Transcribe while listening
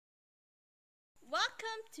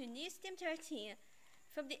Welcome to News Team 13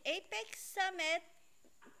 from the APEC Summit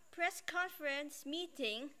press conference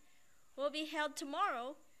meeting will be held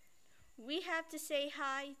tomorrow. We have to say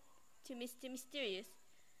hi to Misty Mysterious,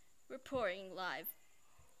 reporting live.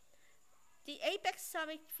 The APEC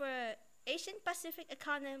Summit for Asian Pacific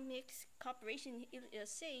Economic Cooperation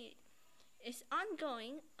LLC is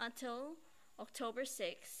ongoing until October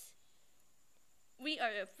 6th. We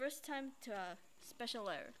are the first time to a special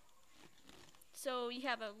letter. So you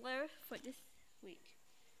have a letter for this week.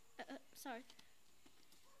 Sorry.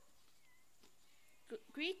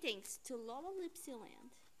 Greetings to Lalaloopsy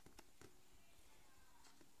land.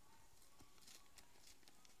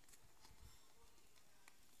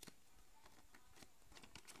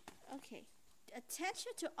 Okay.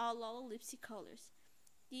 Attention to all Lalaloopsy callers.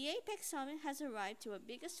 The APEC Summit has arrived to our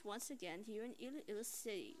biggest once again here in Iloilo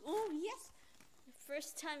City. Oh yes!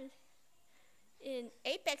 First time in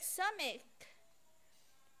APEC Summit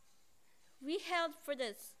we held for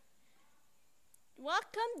this.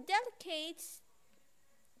 Welcome delegates,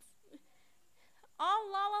 all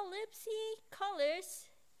Lalaloopsy colors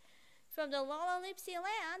from the Lalaloopsy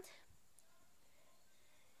land.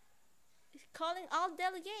 Calling all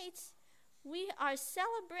delegates, we are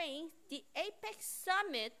celebrating the APEC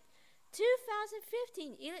Summit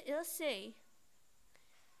 2015 Iloilo City.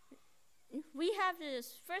 We have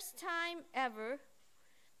this first time ever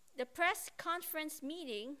the press conference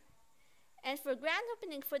meeting, and for grand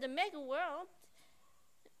opening for the Mega World,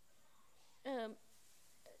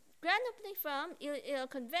 grand opening from Iloilo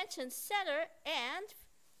Convention Center, and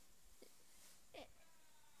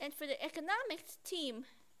for the economics team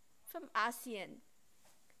from ASEAN.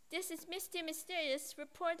 This is Misty Mysterious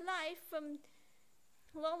report live from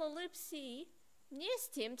Lalaloopsy News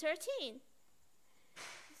Team 13.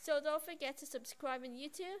 So don't forget to subscribe on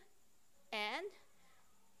YouTube, and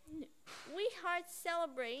we are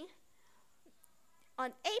celebrating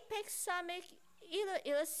on APEC Summit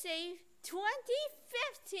Iloilo City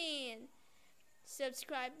 2015.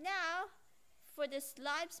 Subscribe now for this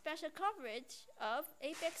live special coverage of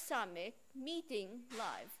APEC Summit meeting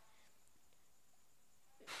live.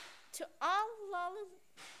 To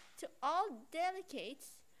all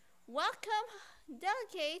delegates, welcome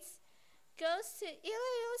delegates goes to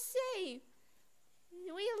Iloilo City.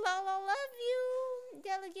 We love you,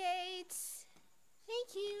 delegates.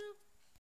 Thank you.